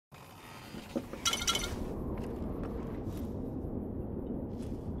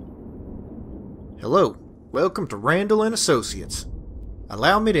Hello, welcome to Randall and Associates.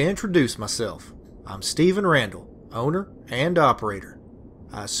 Allow me to introduce myself. I'm Steven Randall, owner and operator.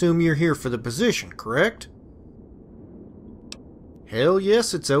 I assume you're here for the position, correct? Hell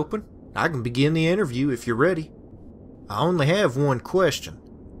yes, it's open. I can begin the interview if you're ready. I only have one question.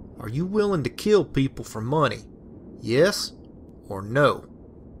 Are you willing to kill people for money? Yes or no?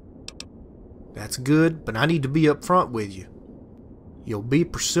 That's good, but I need to be upfront with you. You'll be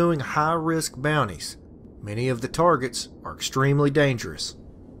pursuing high-risk bounties. Many of the targets are extremely dangerous.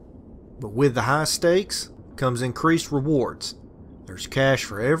 But with the high stakes comes increased rewards. There's cash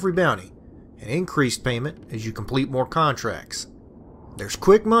for every bounty, and increased payment as you complete more contracts. There's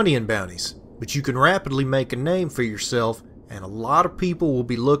quick money in bounties, but you can rapidly make a name for yourself, and a lot of people will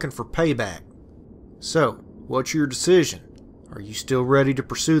be looking for payback. So, what's your decision? Are you still ready to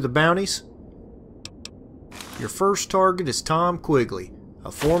pursue the bounties? Your first target is Tom Quigley,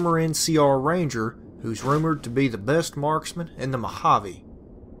 a former NCR Ranger who's rumored to be the best marksman in the Mojave.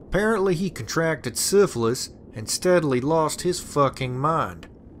 Apparently he contracted syphilis and steadily lost his fucking mind.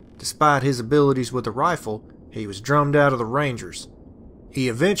 Despite his abilities with a rifle, he was drummed out of the Rangers. He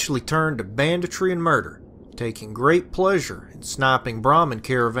eventually turned to banditry and murder, taking great pleasure in sniping Brahmin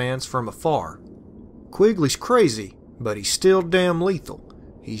caravans from afar. Quigley's crazy, but he's still damn lethal.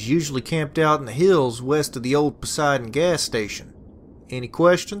 He's usually camped out in the hills west of the old Poseidon gas station. Any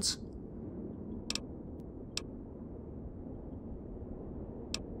questions?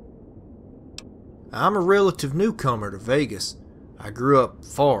 I'm a relative newcomer to Vegas. I grew up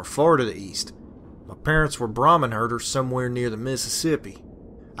far, far to the east. My parents were Brahmin herders somewhere near the Mississippi.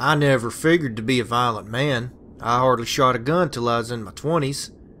 I never figured to be a violent man. I hardly shot a gun till I was in my 20s.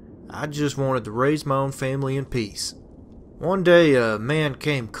 I just wanted to raise my own family in peace. One day a man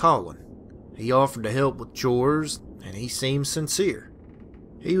came calling. He offered to help with chores, and he seemed sincere.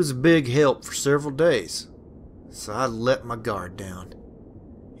 He was a big help for several days, so I let my guard down.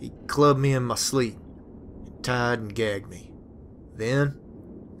 He clubbed me in my sleep, and tied and gagged me. Then,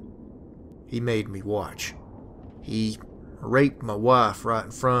 he made me watch. He raped my wife right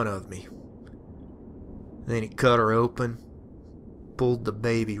in front of me. Then he cut her open, pulled the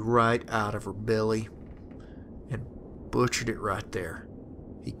baby right out of her belly, and butchered it right there.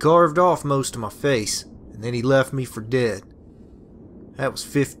 He carved off most of my face, and then he left me for dead. That was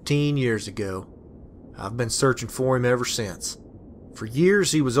 15 years ago. I've been searching for him ever since. For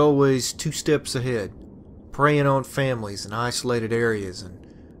years he was always 2 steps ahead, preying on families in isolated areas and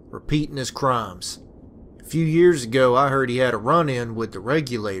repeating his crimes. A few years ago I heard he had a run-in with the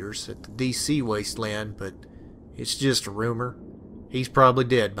regulators at the DC wasteland, but it's just a rumor. He's probably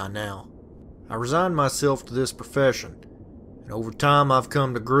dead by now. I resigned myself to this profession, and over time I've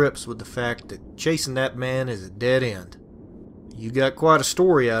come to grips with the fact that chasing that man is a dead end. You got quite a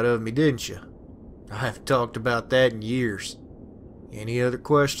story out of me, didn't you? I haven't talked about that in years. Any other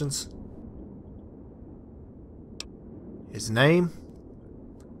questions? His name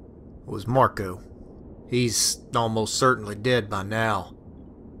was Marco. He's almost certainly dead by now,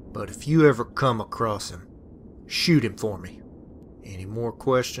 but if you ever come across him, shoot him for me. Any more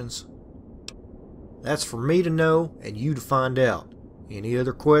questions? That's for me to know and you to find out. Any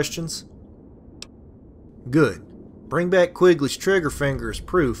other questions? Good. Bring back Quigley's trigger finger as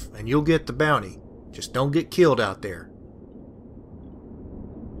proof and you'll get the bounty. Just don't get killed out there.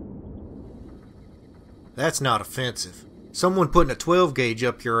 That's not offensive. Someone putting a 12 gauge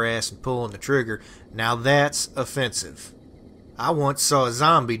up your ass and pulling the trigger, now that's offensive. I once saw a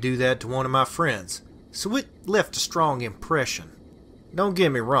zombie do that to one of my friends, so it left a strong impression. Don't get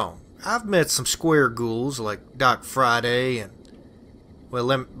me wrong, I've met some square ghouls like Doc Friday and... well,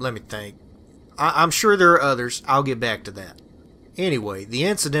 let me think. I'm sure there are others, I'll get back to that. Anyway, the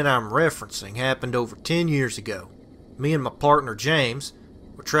incident I'm referencing happened over 10 years ago. Me and my partner James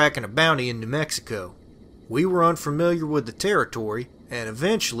were tracking a bounty in New Mexico. We were unfamiliar with the territory, and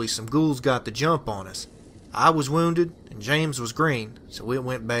eventually some ghouls got the jump on us. I was wounded, and James was green, so it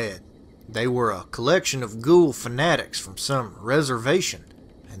went bad. They were a collection of ghoul fanatics from some reservation,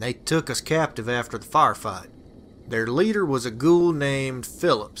 and they took us captive after the firefight. Their leader was a ghoul named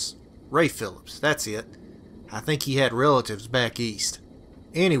Phillips. Ray Phillips, that's it. I think he had relatives back east.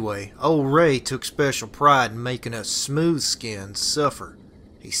 Anyway, old Ray took special pride in making us smooth skins suffer.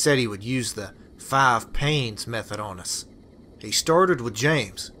 He said he would use the 5 pains method on us. He started with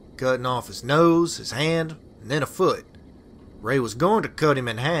James, cutting off his nose, his hand, and then a foot. Ray was going to cut him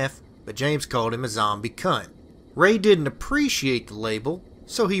in half, but James called him a zombie cunt. Ray didn't appreciate the label,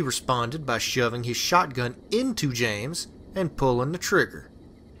 so he responded by shoving his shotgun into James and pulling the trigger.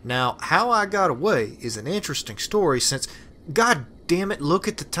 Now, how I got away is an interesting story since, god damn it, look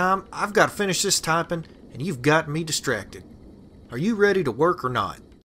at the time. I've got to finish this typing, and you've got me distracted. Are you ready to work or not?